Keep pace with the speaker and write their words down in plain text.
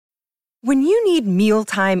When you need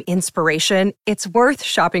mealtime inspiration, it's worth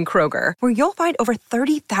shopping Kroger, where you'll find over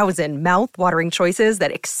 30,000 mouth-watering choices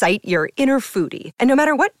that excite your inner foodie. And no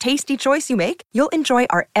matter what tasty choice you make, you'll enjoy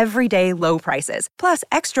our everyday low prices, plus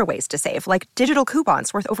extra ways to save, like digital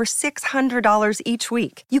coupons worth over $600 each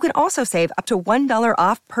week. You can also save up to $1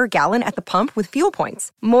 off per gallon at the pump with fuel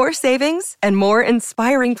points. More savings and more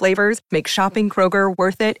inspiring flavors make shopping Kroger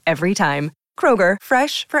worth it every time. Kroger,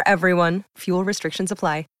 fresh for everyone. Fuel restrictions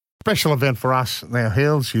apply. Special event for us now,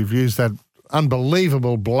 Hills. You've used that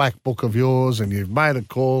unbelievable black book of yours and you've made a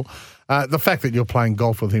call. The fact that you're playing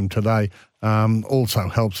golf with him today also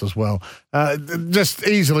helps as well. Just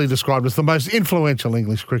easily described as the most influential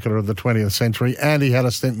English cricketer of the 20th century, and he had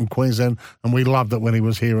a stint in Queensland, and we loved it when he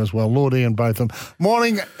was here as well. Lord Ian Botham.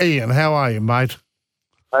 Morning, Ian. How are you, mate?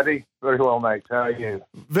 Buddy, very well, mate. How are you?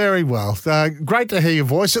 Very well. Great to hear your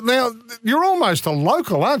voice. Now, you're almost a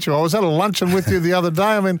local, aren't you? I was at a luncheon with you the other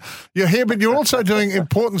day. I mean, you're here, but you're also doing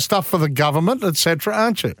important stuff for the government, etc.,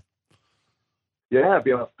 aren't you? Yeah, I've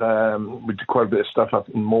been up, we did quite a bit of stuff up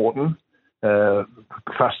in Morton,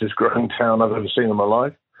 fastest growing town I've ever seen in my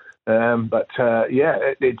life.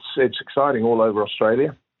 It's exciting all over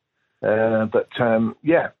Australia.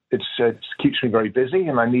 It keeps me very busy,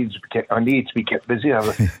 and I need to be kept busy. I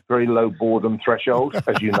have a very low boredom threshold,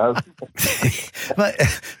 as you know.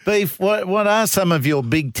 Beef, what are some of your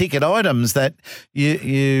big ticket items that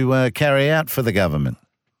you carry out for the government?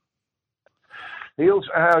 Niels,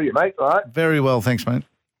 how are you, mate? All right? Very well, thanks, mate.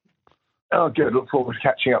 Oh, good. Look forward to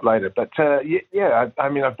catching up later. But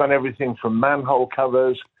I've done everything from manhole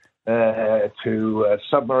covers to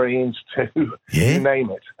submarines to you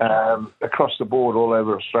name it, across the board all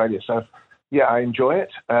over Australia. So, yeah, I enjoy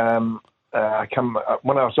it. When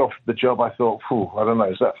I was offered the job, I thought, I don't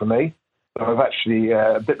know, is that for me? But I've actually,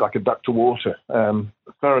 a bit like a duck to water,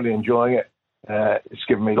 thoroughly enjoying it. It's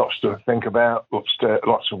given me lots to think about,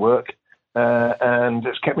 lots of work. And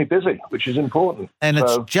it's kept me busy, which is important. And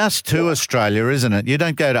it's just to Australia, isn't it? You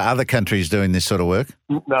don't go to other countries doing this sort of work?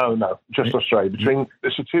 No, just Australia.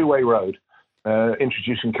 It's a two-way road,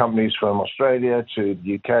 introducing companies from Australia to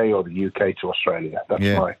the UK or the UK to Australia. That's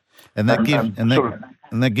my... And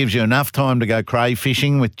that gives you enough time to go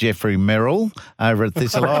crayfishing with Jeffrey Merrill over at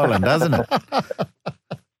Thistle Island, doesn't it?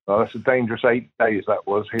 Well, that's a dangerous 8 days that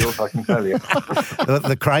was, Heels, I can tell you.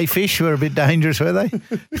 The crayfish were a bit dangerous, were they?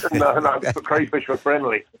 No, the crayfish were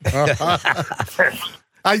friendly.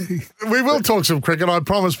 We will talk some cricket, I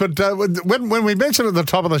promise, but when we mentioned at the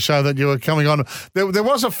top of the show that you were coming on, there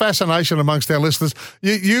was a fascination amongst our listeners.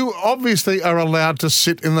 You obviously are allowed to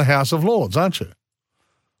sit in the House of Lords, aren't you?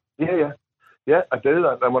 Yeah, I do.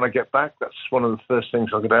 And when I get back, that's one of the first things.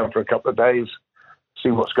 I'll go down for a couple of days, see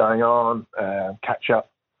what's going on, catch up.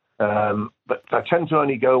 But I tend to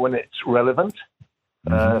only go when it's relevant.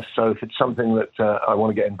 So if it's something that I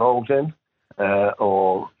want to get involved in,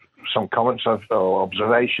 or some comments or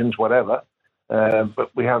observations, whatever.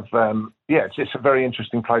 But we have, it's a very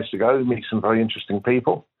interesting place to go. Meet some very interesting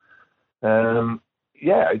people.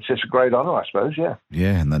 It's just a great honour, I suppose, yeah.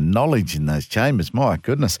 Yeah, and the knowledge in those chambers, my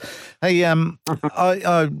goodness. Hey,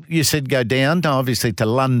 you said go down, obviously, to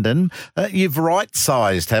London. You've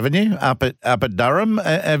right-sized, haven't you, up at Durham?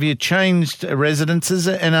 Have you changed residences,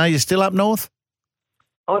 and are you still up north?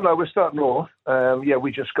 Oh, no, we're still up north.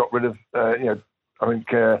 We just got rid of, I think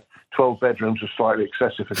 12 bedrooms was slightly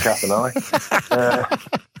excessive for Kath and I.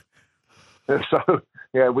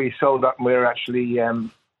 We sold up and we're actually...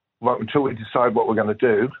 until we decide what we're going to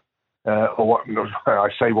do, or what I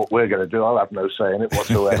say what we're going to do, I'll have no say in it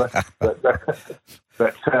whatsoever.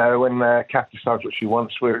 but when Kath decides what she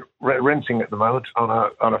wants, we're renting at the moment on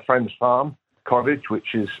a friend's farm cottage,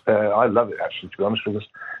 which is I love it actually, to be honest with us.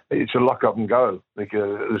 It's a lock up and go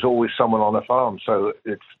because there's always someone on a farm, so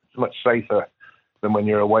it's much safer than when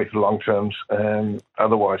you're away for long terms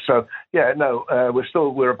otherwise. So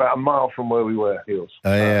we're about a mile from where we were, Heels.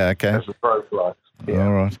 Oh yeah, okay. As the pro flies. Yeah.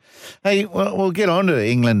 All right. Hey, we'll get on to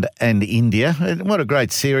England and India. What a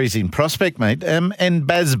great series in prospect, mate. And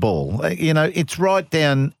Bazball, it's right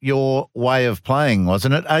down your way of playing,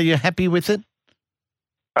 wasn't it? Are you happy with it?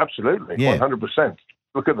 Absolutely, 100%.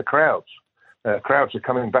 Look at the crowds. Crowds are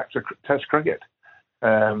coming back to Test cricket.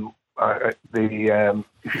 You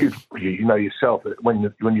know yourself that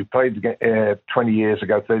when you played 20 years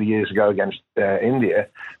ago, 30 years ago against India,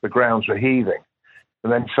 the grounds were heaving.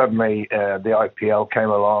 And then suddenly the IPL came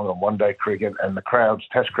along and one-day cricket, and the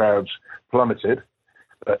Test crowds plummeted.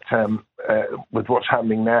 But with what's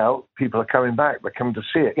happening now, people are coming back. They're coming to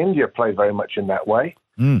see it. India play very much in that way.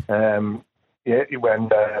 When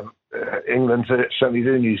England certainly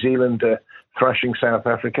do. New Zealand thrashing South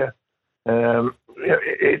Africa.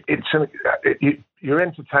 you're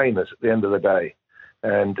entertainers at the end of the day,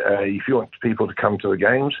 and if you want people to come to the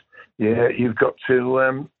games, you've got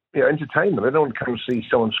to entertain them. They don't want to come see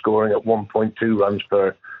someone scoring at 1.2 runs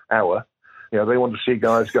per hour. They want to see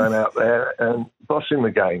guys going out there and bossing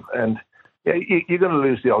the game. And you're going to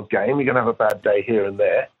lose the odd game. You're going to have a bad day here and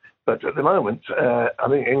there. But at the moment, I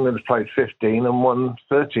think England has played 15 and won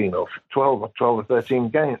 13 or 12 or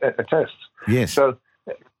 13 tests. Yes. So,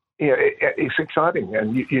 it's exciting.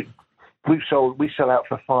 And we sell out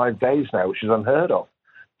for 5 days now, which is unheard of.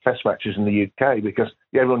 Test matches in the UK, because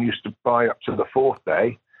everyone used to buy up to the 4th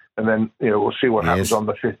day, and then we'll see what happens on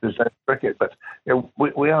the 5th of Test cricket. But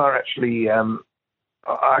we are actually,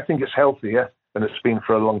 I think it's healthier than it's been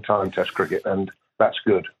for a long time, Test cricket, and that's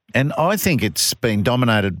good. And I think it's been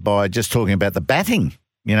dominated by just talking about the batting,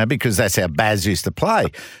 because that's how Baz used to play,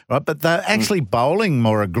 right? But they're actually bowling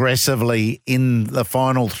more aggressively in the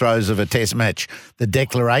final throws of a Test match. The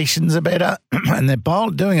declarations are better, and they're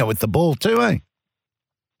doing it with the ball too, eh?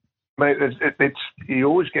 Mate, you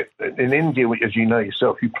always get in India, as you know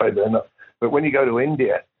yourself, you play there enough. But when you go to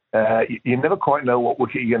India, you never quite know what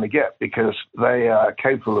wicket you're going to get, because they are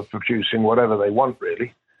capable of producing whatever they want,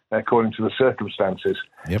 really, according to the circumstances.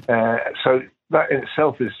 Yep. So that in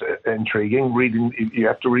itself is intriguing. You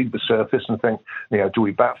have to read the surface and think, do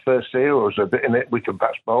we bat first here, or is there a bit in it we can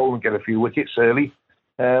Bazball and get a few wickets early?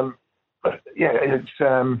 But it's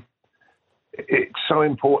so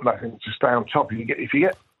important, I think, to stay on top. If you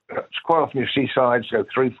get quite often you see sides go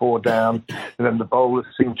 3-4 down, and then the bowlers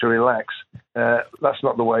seem to relax. That's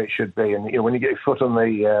not the way it should be. And when you get your foot on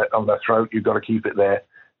their throat, you've got to keep it there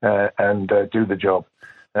and do the job.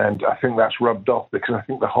 And I think that's rubbed off, because I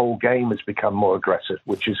think the whole game has become more aggressive,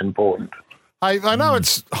 which is important. I know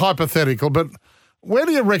it's hypothetical, but where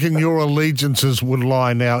do you reckon your allegiances would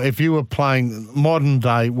lie now if you were playing modern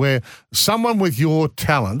day, where someone with your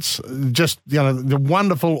talents, just, the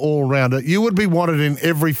wonderful all-rounder, you would be wanted in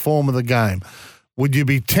every form of the game? Would you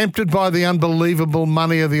be tempted by the unbelievable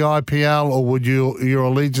money of the IPL, or would your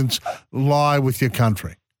allegiance lie with your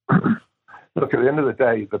country? Look, at the end of the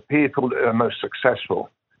day, the people that are most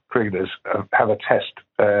successful cricketers have a Test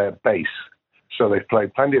base. So they've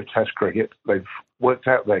played plenty of Test cricket. They've worked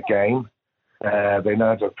out their game. They know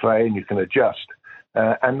how to play, and you can adjust.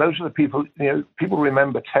 And those are the people, people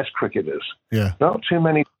remember Test cricketers. Yeah. Not too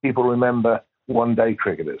many people remember one-day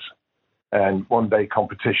cricketers and one-day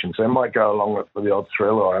competitions. They might go along for the odd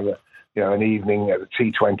thrill, or have an evening at a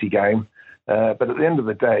T20 game. But at the end of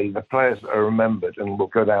the day, the players that are remembered and will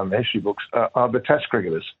go down in the history books are the Test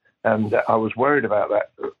cricketers. And I was worried about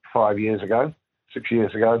that 6 years ago.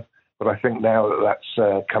 But I think now that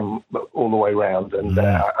that's come all the way round, and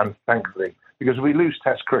thankfully, because if we lose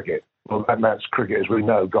Test cricket, well, that's cricket as we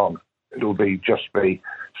know gone. It'll just be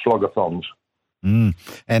slog-a-thons.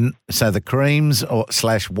 And so the creams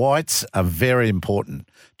 / whites are very important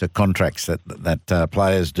to contracts that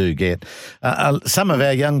players do get. Some of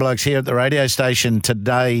our young blokes here at the radio station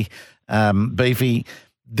today, Beefy,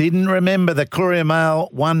 didn't remember the Courier Mail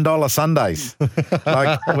 $1 Sundays.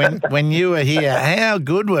 Like when you were here, how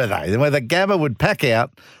good were they? Where the Gabba would pack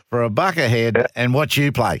out for $1 a head and watch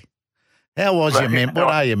you play. How was what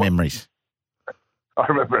are your memories? I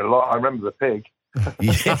remember it a lot. I remember the pig.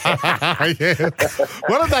 Yeah.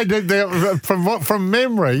 What did they do there? From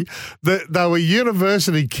memory, they were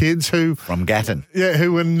university kids who from Gatton,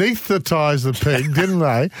 who anaesthetised the pig, didn't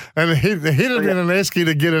they? And hit it in an esky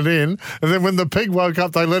to get it in, and then when the pig woke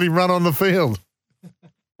up, they let him run on the field.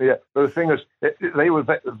 Yeah, but the thing is, they were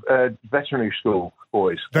veterinary school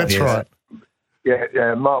boys. That's right.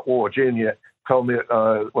 Yeah, Mark Ward Jr. told me when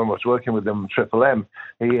I was working with him, Triple M,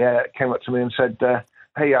 he came up to me and said,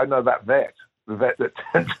 "Hey, I know that vet." The vet that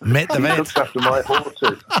met the vet. Looks after my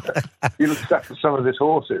horses. He looks after some of his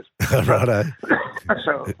horses. Righto.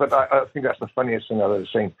 But I think that's the funniest thing I've ever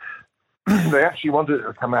seen. They actually wanted it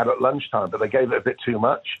to come out at lunchtime, but they gave it a bit too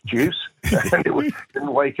much juice, and it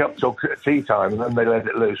didn't wake up till tea time, and then they let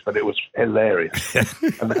it loose. But it was hilarious,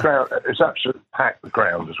 and the crowd, it's absolutely packed, the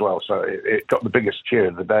ground as well. So it got the biggest cheer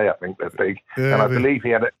of the day, I think. The pig, and I believe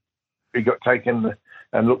he got taken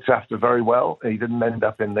and looked after very well. He didn't end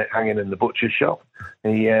up hanging in the butcher's shop.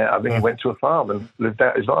 I think he went to a farm and lived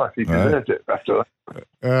out his life. He deserved it after that.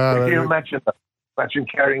 Can you imagine that? Imagine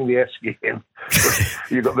carrying the esky in.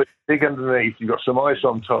 You've got the pig underneath, you've got some ice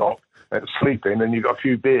on top, sleeping, and you've got a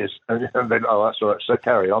few beers. And then, that's all right, so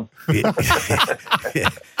carry on. In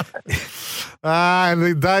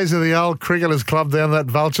the days of the old Cricketers Club down that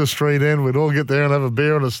Vulture Street end, we'd all get there and have a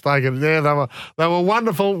beer and a steak. And they were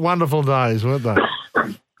wonderful, wonderful days, weren't they?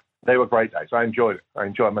 They were great days. I enjoyed it. I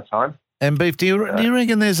enjoyed my time. And Beef, do you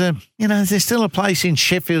reckon there's still a place in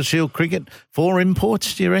Sheffield Shield cricket for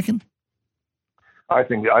imports? Do you reckon? I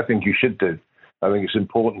think you should do. I think it's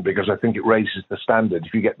important because I think it raises the standard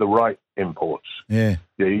if you get the right imports. Yeah.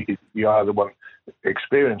 You either want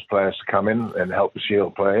experienced players to come in and help the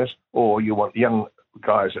Shield players, or you want young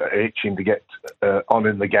guys that are itching to get on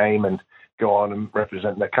in the game and go on and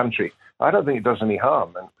represent their country. I don't think it does any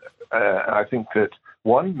harm. And I think that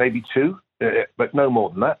one, maybe two, but no more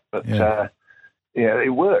than that. But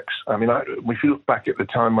it works. I mean, if you look back at the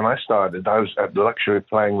time when I started, I had the luxury of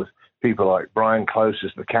playing with people like Brian Close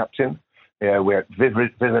as the captain. We had Viv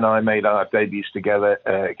and I made our debuts together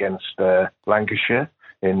against Lancashire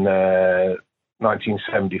in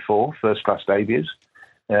 1974, first class debuts.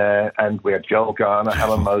 And we had Joel Garner,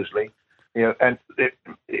 Alan Mosley. And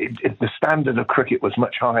the standard of cricket was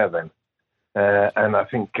much higher then. And I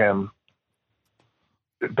think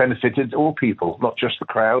it benefited all people, not just the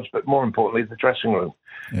crowds, but more importantly, the dressing room.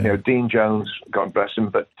 Yeah. Dean Jones, God bless him,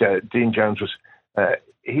 but Dean Jones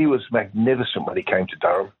he was magnificent when he came to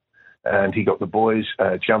Durham. And he got the boys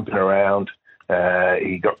jumping around.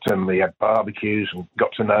 He had barbecues and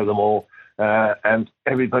got to know them all. And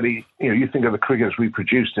everybody, you think of the cricketers we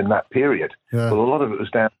produced in that period. Yeah. Well, a lot of it was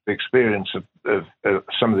down to the experience of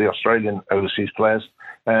some of the Australian overseas players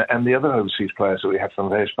and the other overseas players that we had from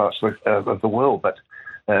various parts of the world. But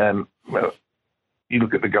you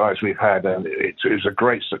look at the guys we've had, and it was a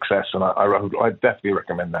great success, and I definitely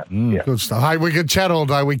recommend that. Good stuff. Hey, we could chat all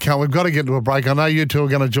day. We can't. We've got to get to a break. I know you two are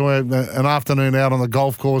going to enjoy an afternoon out on the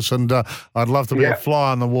golf course, and I'd love to be a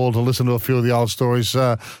fly on the wall to listen to a few of the old stories.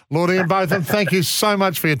 Lord Ian Botham, thank you so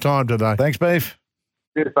much for your time today. Thanks, Beef.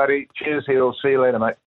 Cheers, buddy. Cheers, Heel. See you later, mate.